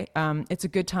 okay? It's a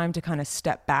good time to kind of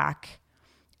step back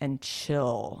and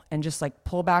chill and just like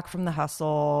pull back from the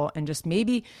hustle and just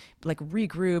maybe like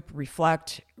regroup,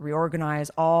 reflect,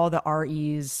 reorganize all the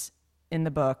REs in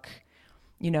the book,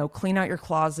 clean out your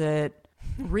closet,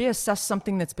 reassess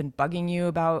something that's been bugging you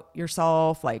about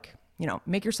yourself, like,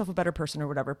 make yourself a better person or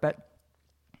whatever. But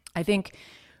I think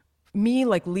me,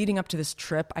 like leading up to this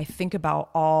trip, I think about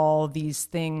all these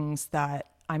things that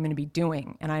I'm going to be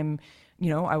doing. And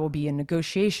I will be in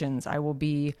negotiations. I will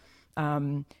be,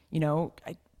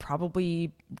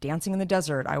 probably dancing in the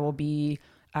desert. I will be,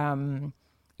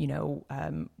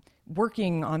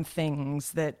 working on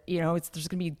things that, there's going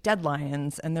to be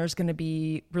deadlines, and there's going to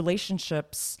be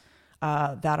relationships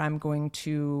that I'm going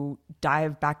to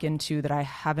dive back into that I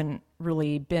haven't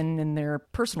really been in their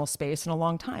personal space in a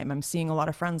long time. I'm seeing a lot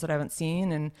of friends that I haven't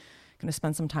seen and going to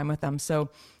spend some time with them. So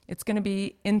it's going to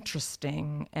be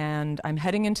interesting, and I'm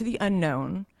heading into the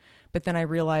unknown, but then I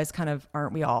realize kind of,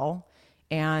 aren't we all?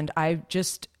 And I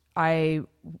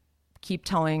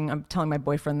keep I'm telling my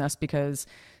boyfriend this because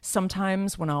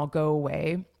sometimes when I'll go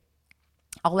away,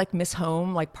 I'll like miss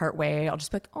home, like part way. I'll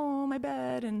just be like, oh, my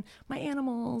bed and my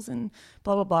animals and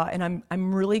blah, blah, blah. And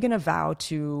I'm really going to vow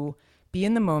to be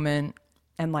in the moment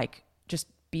and like just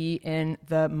be in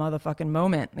the motherfucking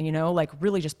moment, like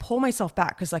really just pull myself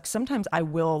back. Cause like sometimes I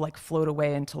will like float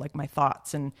away into like my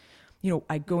thoughts, and,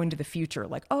 I go into the future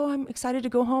like, oh, I'm excited to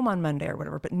go home on Monday or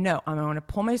whatever. But no, I'm going to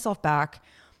pull myself back,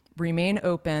 remain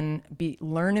open,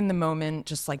 learn in the moment,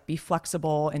 just like be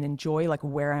flexible and enjoy like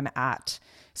where I'm at.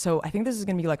 So I think this is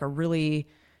going to be like a really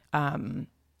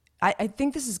I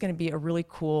think this is going to be a really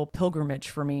cool pilgrimage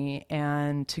for me,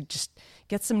 and to just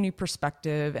get some new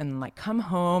perspective and like come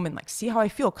home and like see how I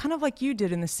feel, kind of like you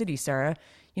did in the city, Sarah.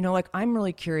 You know, like I'm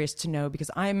really curious to know,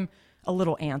 because I'm a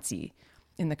little antsy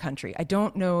in the country. I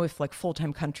don't know if like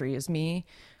full-time country is me,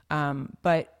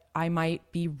 but I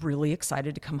might be really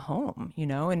excited to come home, you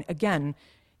know? And again,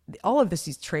 all of this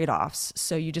is trade-offs.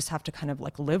 So you just have to kind of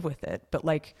like live with it. But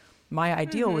like my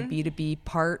ideal would be to be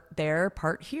part there,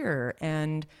 part here.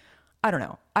 And I don't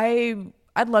know.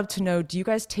 I'd love to know, do you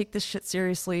guys take this shit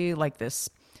seriously? Like this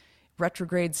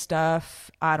retrograde stuff?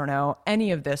 I don't know.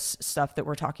 Any of this stuff that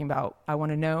we're talking about, I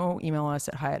want to know. Email us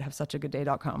at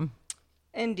hi@havesuchagoodday.com.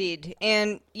 Indeed.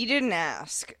 And you didn't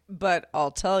ask, but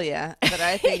I'll tell you that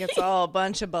I think it's all a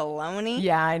bunch of baloney.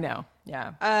 Yeah, I know.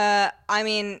 Yeah. I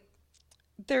mean,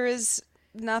 there is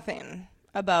nothing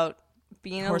about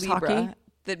being Horse a Libra hockey?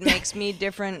 that makes me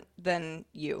different than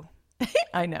you.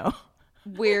 I know.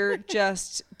 We're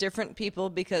just different people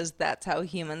because that's how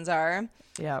humans are.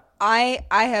 Yeah. I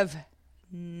have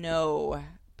no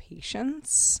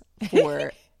patience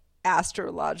for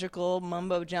astrological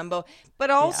mumbo jumbo, but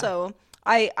also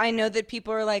I know that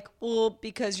people are like, well,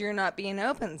 because you're not being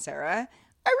open, Sarah.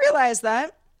 I realize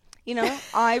that, you know,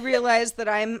 I realize that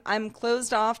I'm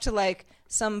closed off to like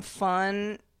some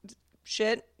fun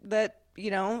shit that,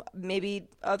 you know, maybe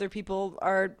other people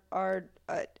are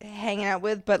hanging out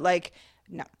with, but like,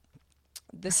 no,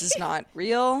 this is not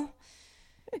real.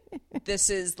 This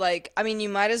is like, I mean, you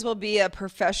might as well be a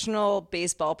professional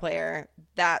baseball player.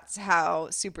 That's how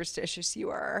superstitious you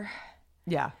are.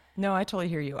 Yeah. No, I totally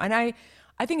hear you. And I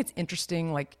think it's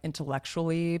interesting, like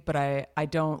intellectually, but I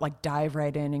don't like dive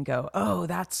right in and go, oh,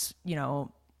 that's, you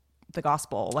know, the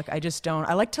gospel. Like I just don't.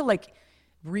 I like to like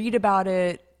read about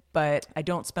it, but I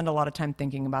don't spend a lot of time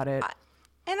thinking about it.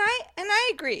 And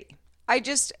I agree.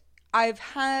 I've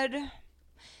had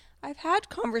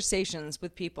conversations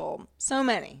with people, so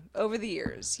many over the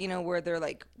years, you know, where they're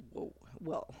like,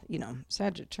 well, you know,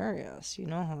 Sagittarius, you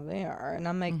know how they are. And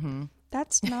I'm like,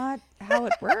 that's not how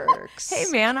it works. Hey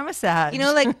man, I'm a Sag. You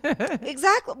know, like,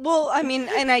 exactly. Well, I mean,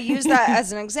 and I use that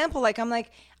as an example. Like, I'm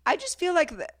like, I just feel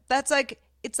like that's like,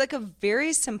 it's like a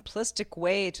very simplistic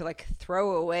way to like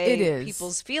throw away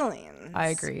people's feelings. I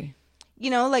agree. You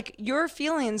know, like your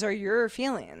feelings are your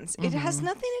feelings. It has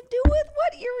nothing to do with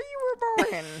what year you were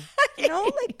born. You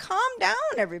know, like calm down,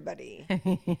 everybody.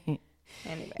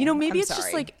 Anyway, you know, maybe I'm it's just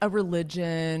sorry. like a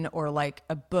religion or like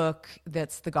a book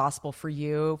that's the gospel for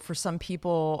you. For some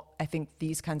people, I think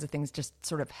these kinds of things just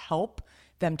sort of help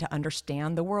them to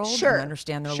understand the world Sure. and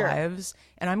understand their lives.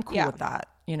 And I'm cool with that,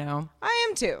 you know? I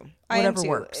am too. Whatever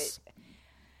works.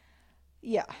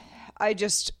 Yeah.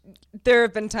 There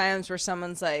have been times where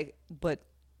someone's like, but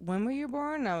when were you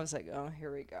born? And I was like, oh,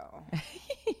 here we go.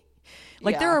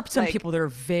 Like there are some like- people that are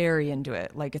very into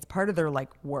it. Like it's part of their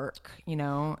like work, you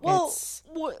know?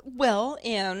 Well,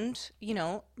 and, you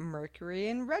know, Mercury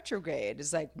in retrograde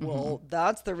is like, well,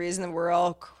 that's the reason that we're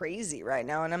all crazy right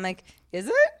now. And I'm like, is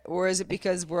it? Or is it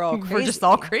because we're all crazy? We're just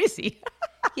all crazy.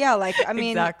 Yeah, like, I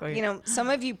mean, Exactly. you know, some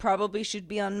of you probably should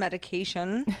be on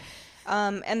medication.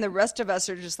 And the rest of us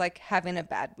are just like having a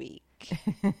bad week.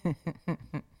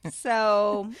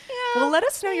 So, yeah. Well, let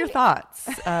us know your thoughts.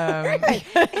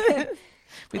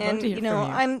 We'd love to hear you know, from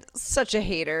you. I'm such a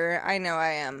hater. I know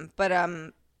I am. But,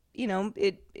 you know,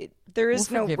 there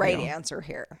is We'll no forgive right you. answer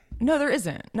here. No, there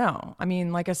isn't. No. I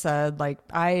mean, like I said, like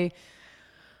I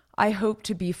hope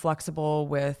to be flexible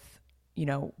with, you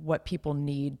know, what people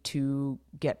need to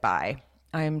get by.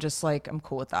 I'm just like, I'm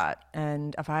cool with that.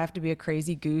 And if I have to be a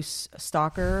crazy goose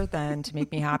stalker then to make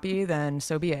me happy, then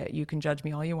so be it. You can judge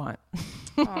me all you want.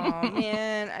 Oh,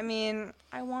 man. I mean,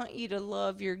 I want you to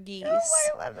love your geese. Oh,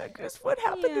 I love that goose. What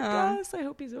happened to Gus? I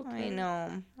hope he's okay. I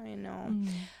know.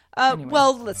 Anyway.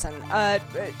 Well, listen,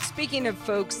 speaking of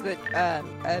folks that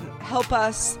help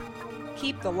us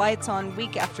keep the lights on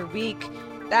week after week,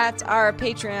 that's our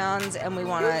Patreons, and we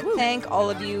want to thank all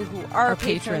of you who are Our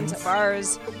patrons patrons. of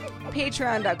ours.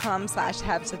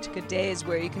 Patreon.com/havesuchagoodday is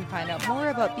where you can find out more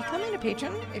about becoming a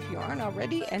patron if you aren't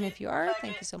already. And if you are,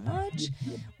 thank you so much.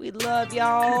 We love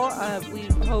y'all. We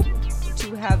hope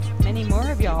to have many more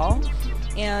of y'all.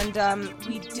 And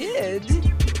we did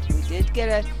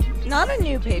get not a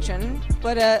new patron,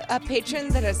 but a patron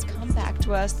that has come back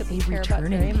to us that we care about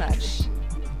returning very much.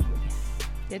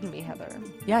 Didn't we, Heather?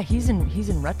 Yeah, he's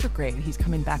in retrograde. He's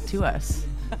coming back to us.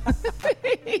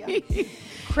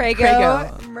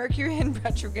 Craigo, Mercury in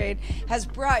retrograde has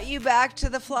brought you back to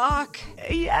the flock.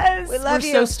 Yes. We love We're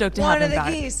you. so stoked to One have of him the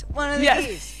back. geese. One of the Yes.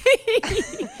 geese.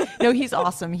 No, he's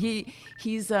awesome. He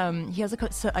has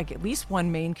like at least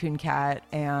one Maine Coon cat,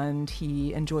 and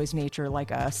he enjoys nature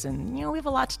like us. And we have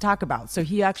a lot to talk about. So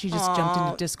he actually just jumped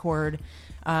into Discord,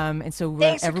 and so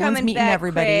everyone's meeting back,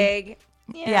 everybody. Craig.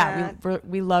 Yeah,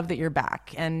 we love that you're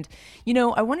back. And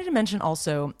I wanted to mention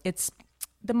also, it's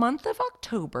the month of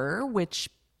October, which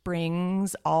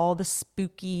brings all the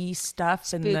spooky stuff.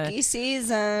 Spooky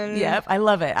season. Yep, I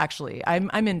love it, actually.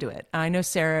 I'm into it. I know,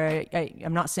 Sarah,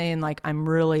 I'm not saying like I'm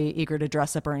really eager to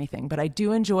dress up or anything, but I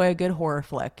do enjoy a good horror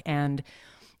flick. And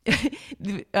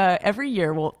every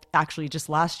year, well, actually just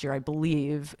last year, I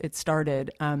believe it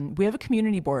started, we have a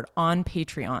community board on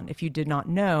Patreon. If you did not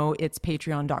know, it's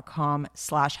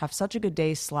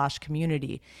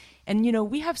patreon.com/havesuchagoodday/community. And,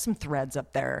 we have some threads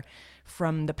up there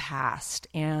from the past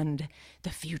and the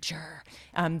future.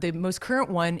 The most current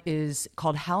one is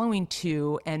called Halloween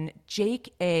 2, and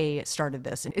Jake A started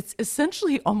this. And it's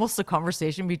essentially almost a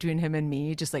conversation between him and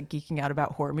me, just like geeking out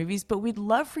about horror movies, but we'd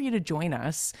love for you to join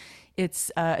us.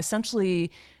 It's essentially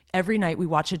every night we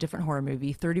watch a different horror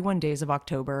movie, 31 days of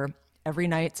October. Every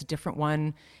night it's a different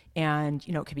one. And,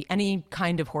 it could be any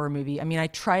kind of horror movie. I mean, I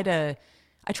try to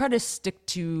stick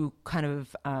to kind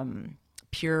of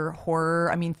pure horror.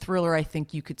 I mean, thriller, I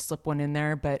think you could slip one in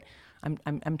there, but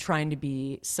I'm trying to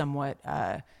be somewhat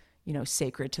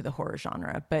sacred to the horror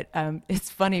genre. But it's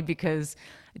funny because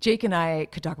Jake and I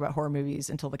could talk about horror movies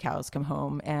until the cows come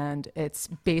home, and it's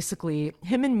basically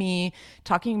him and me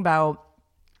talking about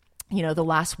the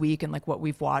last week and like what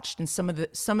we've watched. And some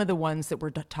of the ones that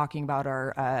we're talking about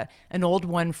are an old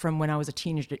one from when I was a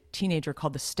teenager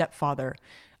called The Stepfather,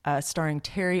 starring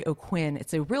Terry O'Quinn.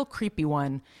 It's a real creepy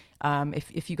one,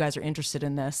 if you guys are interested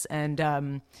in this. And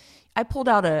I pulled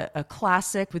out a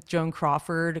classic with Joan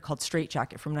Crawford called Straight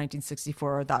Jacket from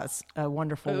 1964. That's a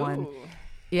wonderful one.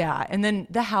 Yeah. And then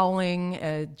The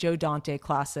Howling, Joe Dante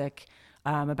classic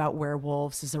about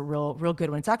werewolves is a real good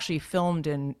one. It's actually filmed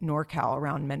in NorCal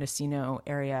around Mendocino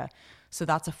area. So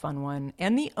that's a fun one.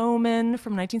 And The Omen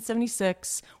from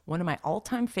 1976, one of my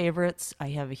all-time favorites. I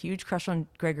have a huge crush on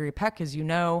Gregory Peck, as you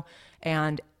know,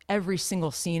 and every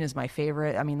single scene is my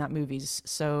favorite. I mean, that movie's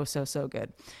so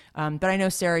good. But I know,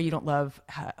 Sarah, you don't love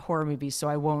horror movies, so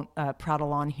I won't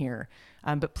prattle on here.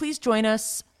 But please join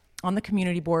us on the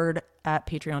community board at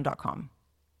patreon.com.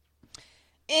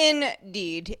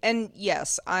 Indeed. And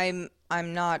yes, I'm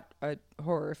not a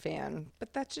horror fan,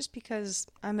 but that's just because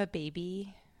I'm a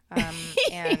baby.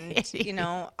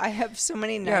 And I have so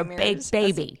many nightmares. You're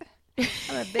a big baby.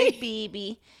 I'm a big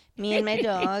baby. Me and my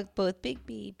dog, both big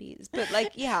babies. But I'm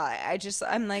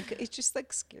like, it just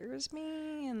like scares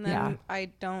me, and then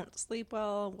I don't sleep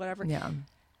well, whatever. Yeah.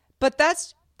 But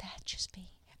that's just me.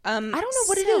 I don't know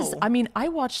what it is. I mean, I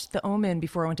watched The Omen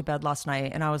before I went to bed last night,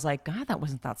 and I was like, God, that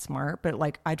wasn't that smart. But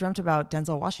like, I dreamt about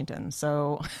Denzel Washington,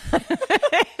 so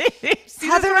see,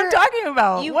 that's what I'm talking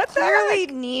about. You what clearly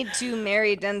need to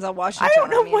marry Denzel Washington. I don't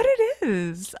know what it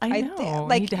is. I know.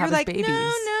 Like, need to you're have like, babies.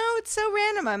 No, it's so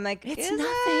random. I'm like, it's is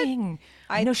nothing.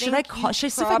 I know. Should I call? Should I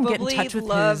see if I can get in touch with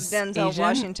love his Denzel agent?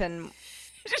 Washington.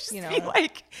 Just be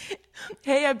like,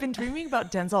 hey, I've been dreaming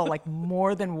about Denzel like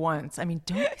more than once. I mean,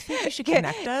 don't you think you should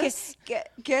connect us?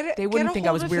 They wouldn't think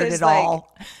I was weird at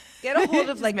all. Get a hold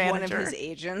of like one of manager. his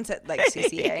agents at like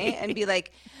CCA and be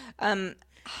like,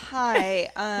 hi,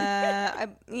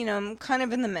 I'm kind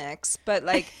of in the mix, but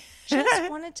like just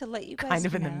wanted to let you guys kind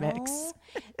of in know the mix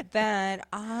that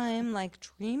I'm like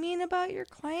dreaming about your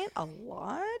client a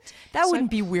lot. That wouldn't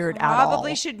be weird at all.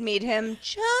 Probably should meet him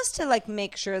just to like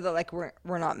make sure that like we're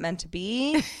not meant to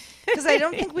be, because I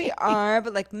don't think we are,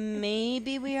 but like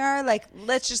maybe we are. Like,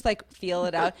 let's just like feel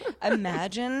it out.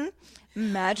 Imagine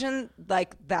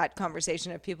like that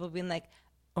conversation of people being like,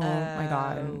 oh my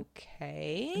God.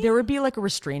 Okay. There would be like a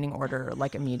restraining order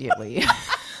like immediately.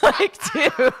 Like,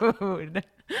 dude,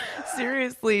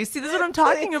 seriously. See, this is what I'm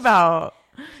talking about.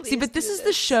 See, but this is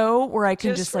the show where I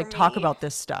can just like talk about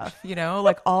this stuff,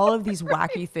 like all of these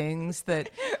wacky things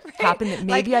that happen that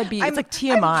maybe like, it's like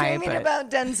TMI. I'm dreaming about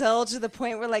Denzel to the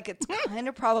point where like it's kind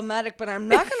of problematic, but I'm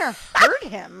not going to hurt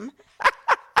him.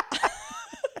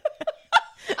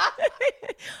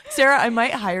 Sarah, I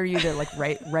might hire you to like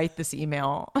write this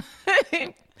email.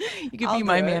 You could be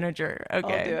my manager.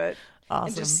 Okay. I'll do it. Awesome.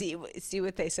 And just see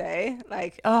what they say.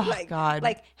 Like, God.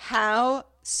 Like, how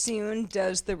soon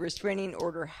does the restraining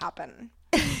order happen?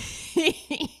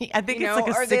 I think it's like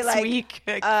a 6-week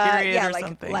period or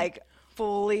something. Like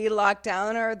fully locked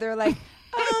down, or they're like,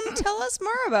 tell us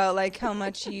more about like how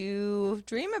much you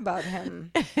dream about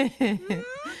him.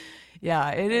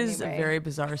 Yeah, it is a very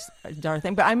bizarre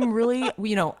thing. But I'm really,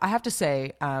 I have to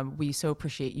say, we so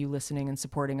appreciate you listening and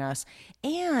supporting us.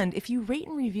 And if you rate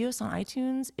and review us on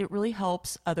iTunes, it really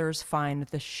helps others find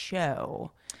the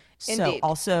show. So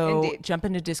also jump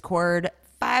into Discord,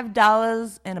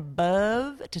 $5 and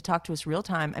above to talk to us real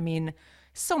time. I mean,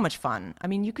 so much fun. I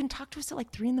mean, you can talk to us at like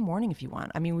 3 a.m. if you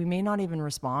want. I mean, we may not even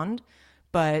respond,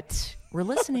 but we're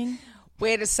listening.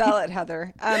 Way to sell it,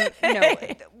 Heather.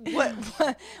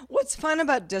 What's fun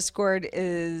about Discord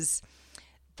is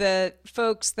the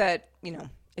folks that,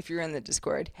 if you're in the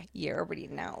Discord, you already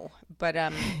know. But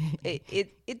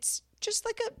it's just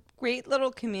like a great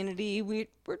little community. We're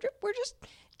just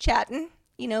chatting,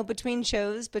 between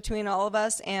shows, between all of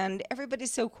us, and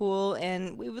everybody's so cool.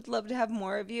 And we would love to have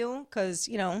more of you because,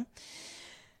 the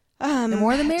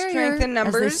more the merrier, strength in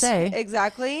numbers, as they say.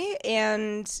 Exactly.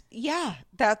 And yeah,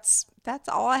 that's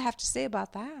all I have to say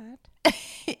about that.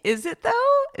 Is it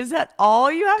though? Is that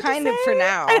all you have to say? Kind of for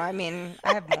now. I mean,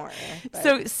 I have more. But.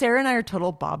 So Sarah and I are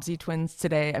total Bobsy twins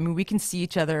today. I mean, we can see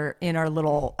each other in our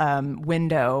little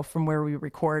window from where we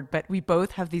record, but we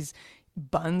both have these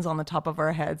buns on the top of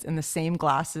our heads and the same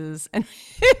glasses, and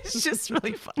it's just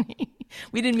really funny.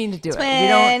 We didn't mean to do it.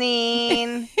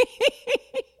 Twinning.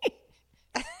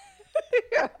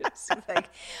 Like,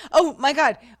 oh my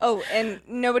God. Oh, and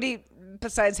nobody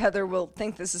besides Heather will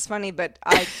think this is funny, but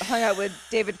I hung out with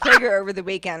David Prager over the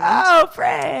weekend. Oh,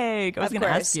 Prague. I was going to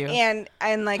ask you. And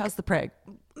like, how's the Prague?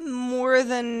 More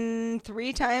than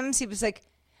 3 times he was like,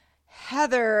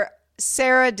 Heather,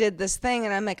 Sarah did this thing.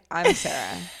 And I'm like, I'm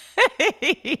Sarah.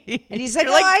 And he's like,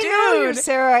 I know you're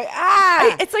Sarah.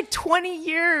 It's like 20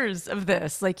 years of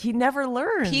this. Like, he never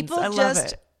learns. People I love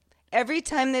it. Every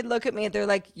time they look at me, they're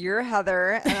like, you're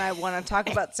Heather, and I want to talk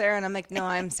about Sarah. And I'm like, no,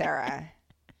 I'm Sarah.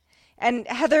 And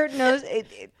Heather knows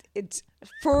it's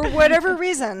for whatever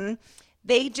reason,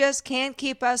 they just can't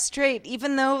keep us straight,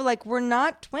 even though, like, we're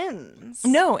not twins.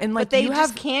 No, and, like, but they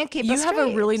just can't keep us straight. You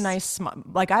have a really nice smile.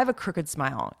 Like, I have a crooked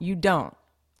smile. You don't.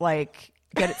 Like,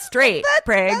 get it straight,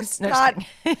 Prags. That's not.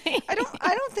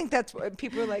 I don't think that's what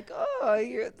people are like. Oh,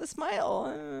 you're the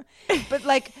smile, but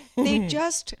like they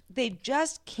just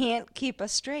can't keep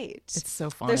us straight. It's so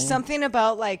funny. There's something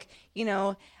about like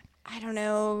I don't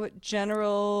know,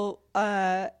 general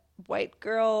white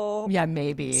girl. Yeah,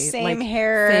 maybe same like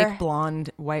hair, fake blonde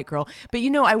white girl. But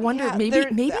I wonder maybe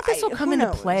this will come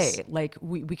into play. Like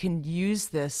we can use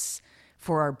this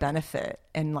for our benefit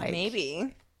and like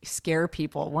maybe. Scare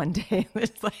people one day.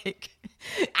 It's like,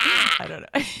 I don't know.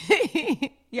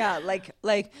 Yeah,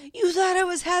 like you thought it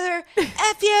was Heather.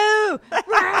 F you.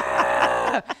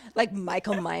 Like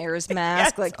Michael Myers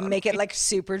mask. Yeah, like totally. Make it like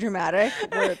super dramatic.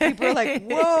 Where people are like,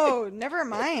 whoa, never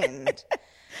mind.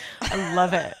 I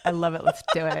love it. Let's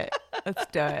do it.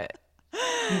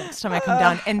 Next time I come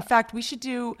down. In fact, we should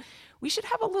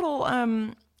have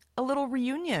a little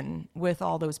reunion with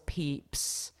all those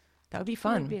peeps. That would be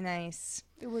fun.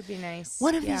 It would be nice.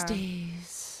 One of these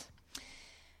days.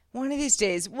 One of these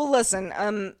days. Well,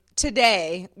 listen,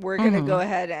 today we're going to go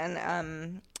ahead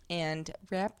and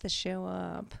wrap the show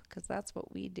up because that's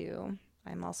what we do.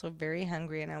 I'm also very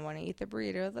hungry and I want to eat the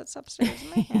burrito that's upstairs in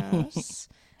my house.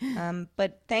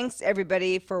 But thanks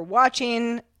everybody for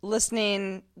watching,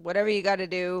 listening, whatever you got to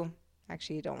do.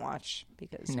 Actually, you don't watch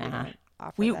because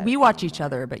we watch each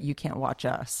other, but you can't watch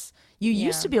us. You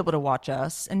used to be able to watch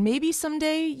us, and maybe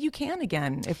someday you can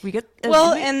again if we get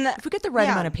if we get the right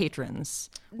amount of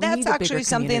patrons. That's actually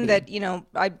something that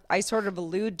I sort of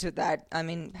allude to that. I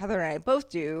mean, Heather and I both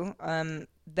do.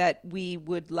 That we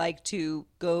would like to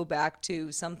go back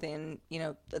to something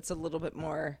that's a little bit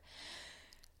more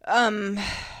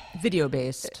video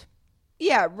based.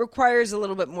 Yeah, requires a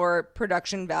little bit more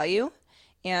production value.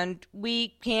 And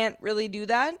we can't really do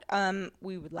that.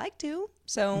 We would like to.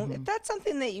 So if that's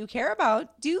something that you care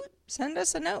about, do send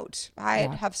us a note. Hi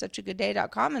at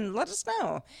havesuchagoodday.com and let us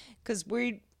know. Because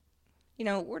we're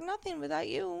nothing without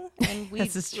you. And we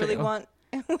really want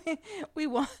we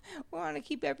want to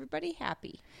keep everybody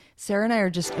happy. Sarah and I are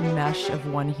just a mesh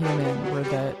of one human. We're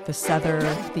the Sether,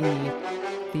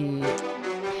 the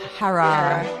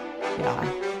Hera.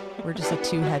 Yeah. We're just a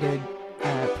two-headed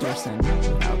person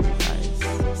without you guys.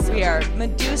 So. We are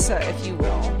Medusa, if you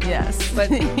will. Yes. But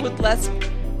with less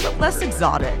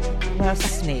exotic. Less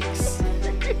snakes.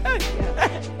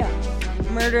 Yeah.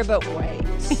 Murder but white.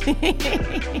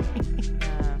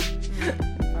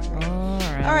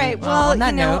 All right. Well, on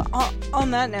that note,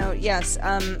 on that note, yes.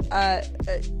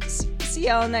 see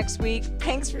y'all next week.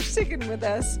 Thanks for sticking with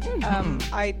us.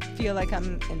 I feel like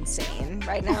I'm insane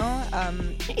right now.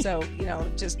 So,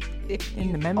 just if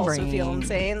you also feel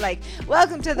insane,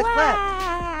 welcome to the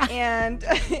clip. And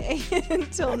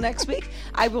until next week,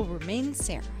 I will remain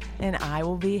Sarah. And I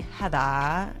will be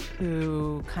Heather,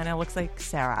 who kind of looks like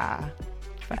Sarah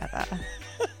forever.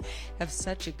 Have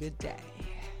such a good day.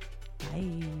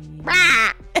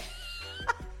 Bye.